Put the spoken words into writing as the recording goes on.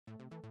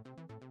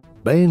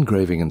Bay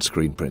Engraving and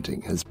Screen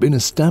Printing has been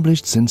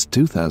established since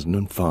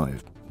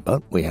 2005,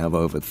 but we have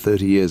over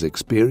 30 years'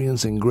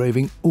 experience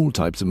engraving all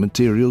types of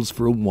materials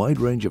for a wide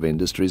range of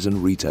industries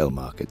and retail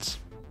markets.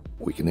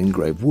 We can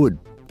engrave wood.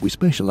 We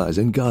specialize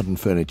in garden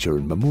furniture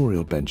and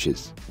memorial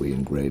benches. We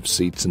engrave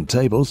seats and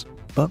tables,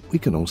 but we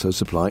can also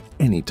supply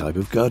any type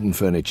of garden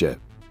furniture.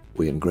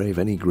 We engrave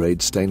any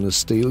grade stainless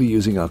steel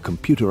using our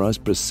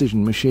computerized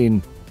precision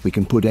machine. We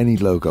can put any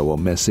logo or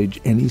message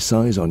any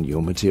size on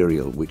your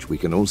material, which we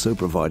can also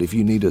provide if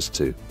you need us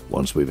to.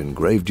 Once we've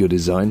engraved your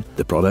design,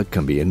 the product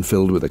can be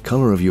infilled with a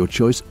color of your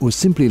choice or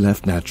simply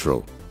left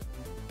natural.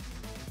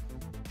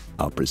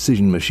 Our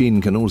precision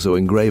machine can also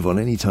engrave on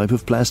any type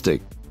of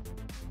plastic.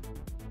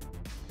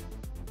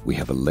 We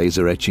have a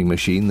laser etching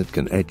machine that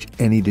can etch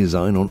any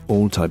design on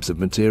all types of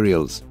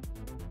materials.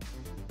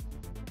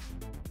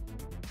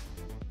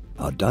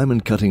 Our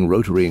diamond cutting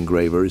rotary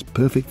engraver is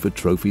perfect for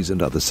trophies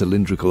and other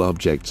cylindrical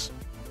objects.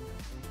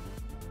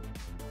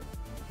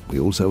 We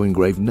also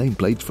engrave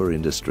nameplates for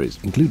industries,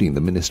 including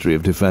the Ministry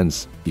of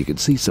Defence. You can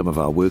see some of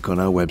our work on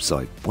our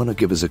website. Why not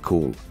give us a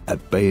call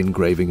at Bay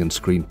Engraving and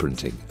Screen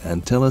Printing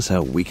and tell us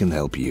how we can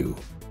help you.